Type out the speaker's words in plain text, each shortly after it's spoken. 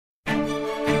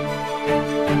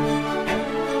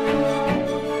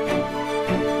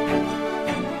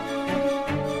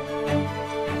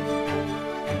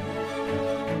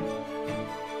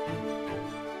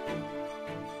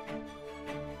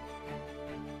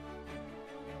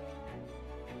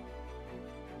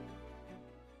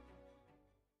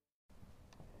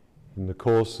In the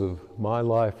course of my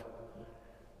life,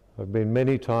 I've been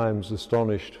many times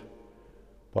astonished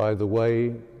by the way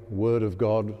the Word of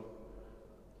God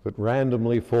that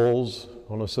randomly falls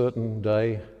on a certain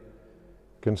day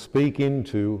can speak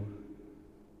into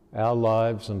our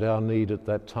lives and our need at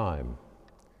that time.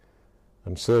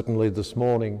 And certainly this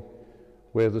morning,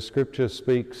 where the Scripture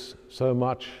speaks so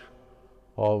much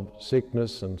of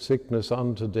sickness and sickness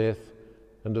unto death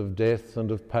and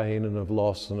of pain and of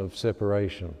loss and of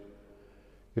separation,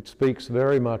 it speaks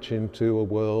very much into a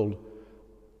world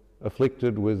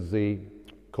afflicted with the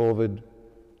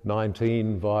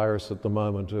COVID-19 virus at the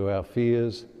moment, to our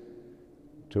fears,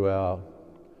 to our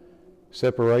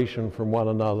separation from one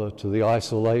another, to the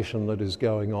isolation that is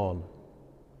going on.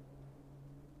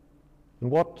 And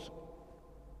what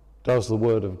does the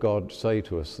Word of God say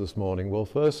to us this morning? Well,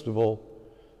 first of all,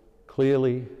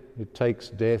 clearly it takes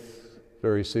death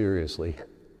very seriously.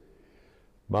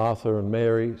 Martha and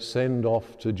Mary send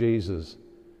off to Jesus.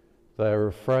 They are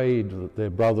afraid that their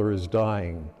brother is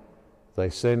dying. They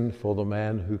send for the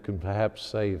man who can perhaps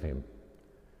save him.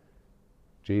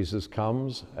 Jesus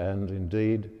comes, and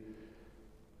indeed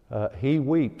he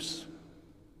weeps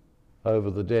over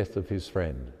the death of his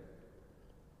friend.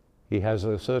 He has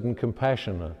a certain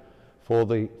compassion for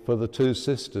the two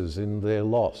sisters in their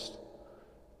loss,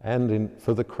 and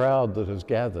for the crowd that has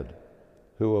gathered,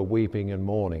 who are weeping and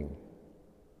mourning.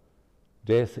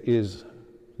 Death is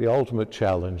the ultimate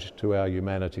challenge to our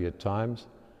humanity at times,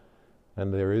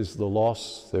 and there is the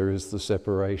loss, there is the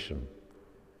separation.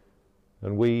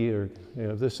 And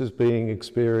this is being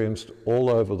experienced all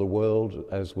over the world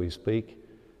as we speak,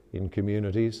 in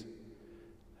communities,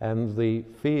 and the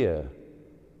fear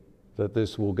that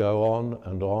this will go on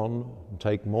and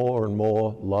take more and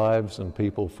more lives and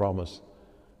people from us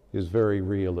is very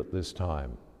real at this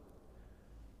time.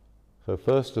 So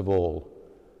first of all,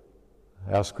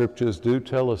 our scriptures do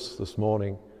tell us this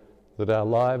morning that our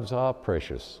lives are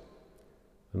precious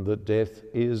and that death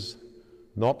is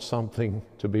not something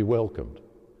to be welcomed.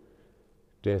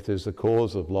 Death is a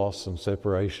cause of loss and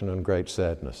separation and great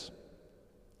sadness.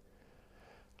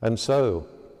 And so,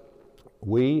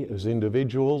 we as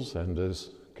individuals and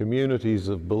as communities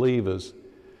of believers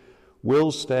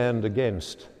will stand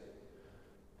against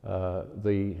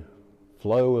the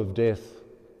flow of death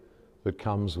that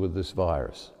comes with this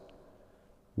virus.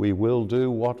 We will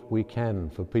do what we can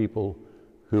for people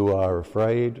who are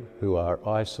afraid, who are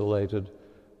isolated,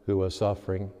 who are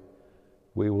suffering.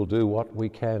 We will do what we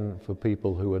can for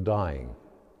people who are dying.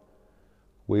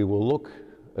 We will look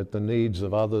at the needs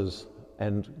of others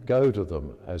and go to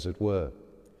them, as it were.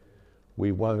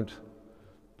 We won't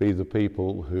be the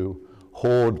people who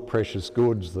hoard precious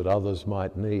goods that others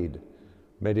might need,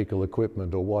 medical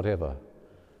equipment or whatever.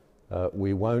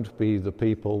 We won't be the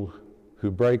people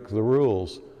who break the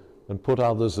rules and put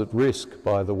others at risk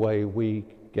by the way we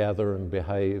gather and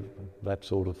behave, that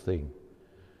sort of thing.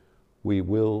 We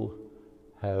will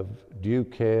have due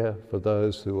care for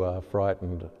those who are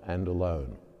frightened and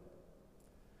alone.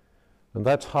 And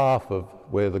that's half of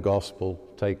where the gospel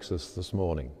takes us this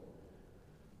morning.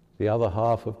 The other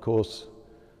half, of course,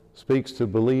 speaks to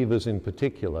believers in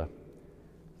particular,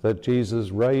 that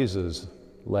Jesus raises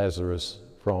Lazarus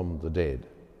from the dead.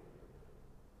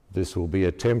 This will be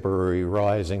a temporary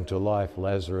rising to life.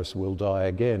 Lazarus will die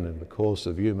again in the course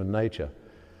of human nature.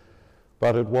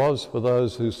 But it was, for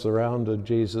those who surrounded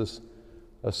Jesus,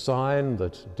 a sign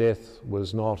that death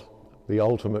was not the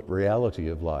ultimate reality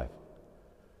of life,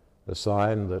 a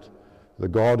sign that the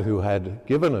God who had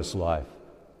given us life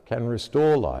can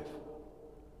restore life.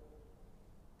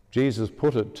 Jesus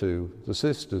put it to the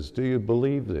sisters, "Do you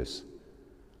believe this?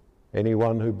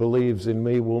 Anyone who believes in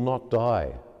me will not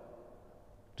die.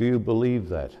 Do you believe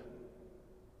that?"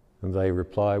 And they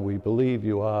reply, "We believe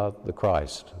you are the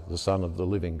Christ, the Son of the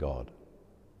living God."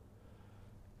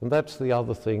 And that's the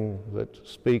other thing that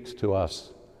speaks to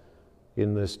us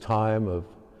in this time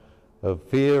of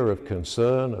fear, of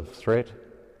concern, of threat,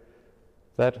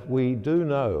 that we do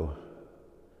know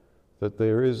that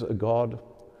there is a God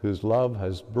whose love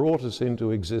has brought us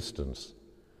into existence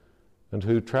and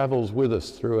who travels with us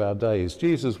through our days.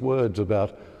 Jesus' words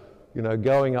about,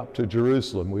 going up to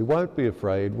Jerusalem, we won't be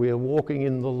afraid, we are walking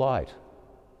in the light.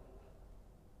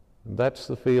 And that's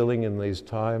the feeling in these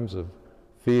times of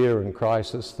fear and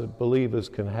crisis that believers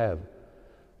can have,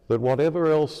 that whatever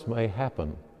else may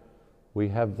happen, we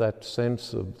have that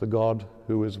sense of the God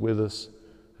who is with us,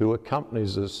 who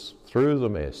accompanies us through the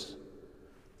mess.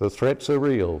 The threats are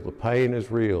real, the pain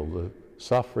is real, the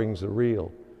sufferings are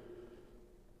real.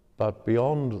 But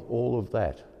beyond all of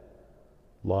that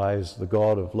lies the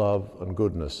God of love and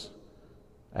goodness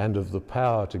and of the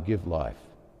power to give life.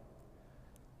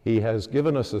 He has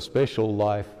given us a special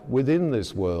life within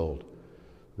this world,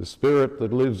 the Spirit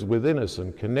that lives within us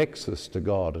and connects us to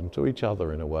God and to each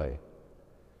other in a way.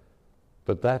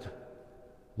 But that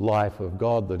life of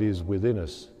God that is within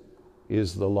us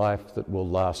is the life that will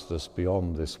last us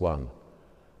beyond this one.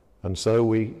 And so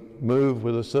we move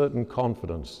with a certain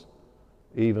confidence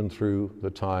even through the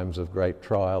times of great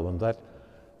trial, and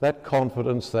that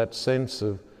confidence, that sense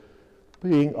of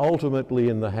being ultimately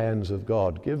in the hands of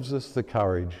God, gives us the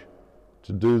courage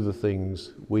to do the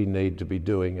things we need to be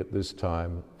doing at this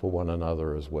time for one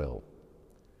another as well.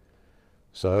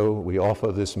 So we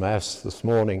offer this Mass this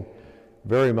morning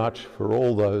very much for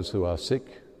all those who are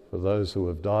sick, for those who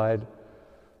have died,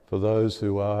 for those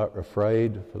who are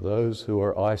afraid, for those who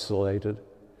are isolated.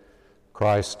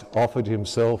 Christ offered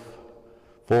himself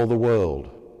for the world,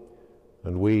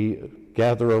 and we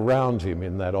gather around him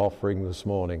in that offering this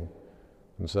morning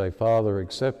and say, Father,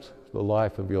 accept the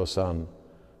life of your Son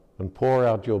and pour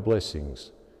out your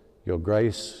blessings, your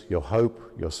grace, your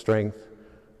hope, your strength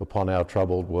upon our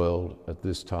troubled world at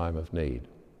this time of need.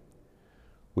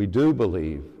 We do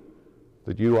believe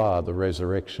that you are the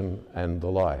resurrection and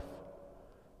the life,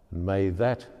 and may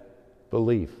that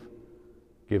belief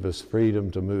give us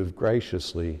freedom to move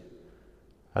graciously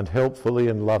and helpfully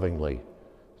and lovingly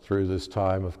through this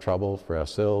time of trouble for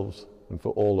ourselves and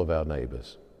for all of our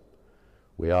neighbours.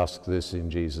 We ask this in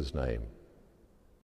Jesus' name.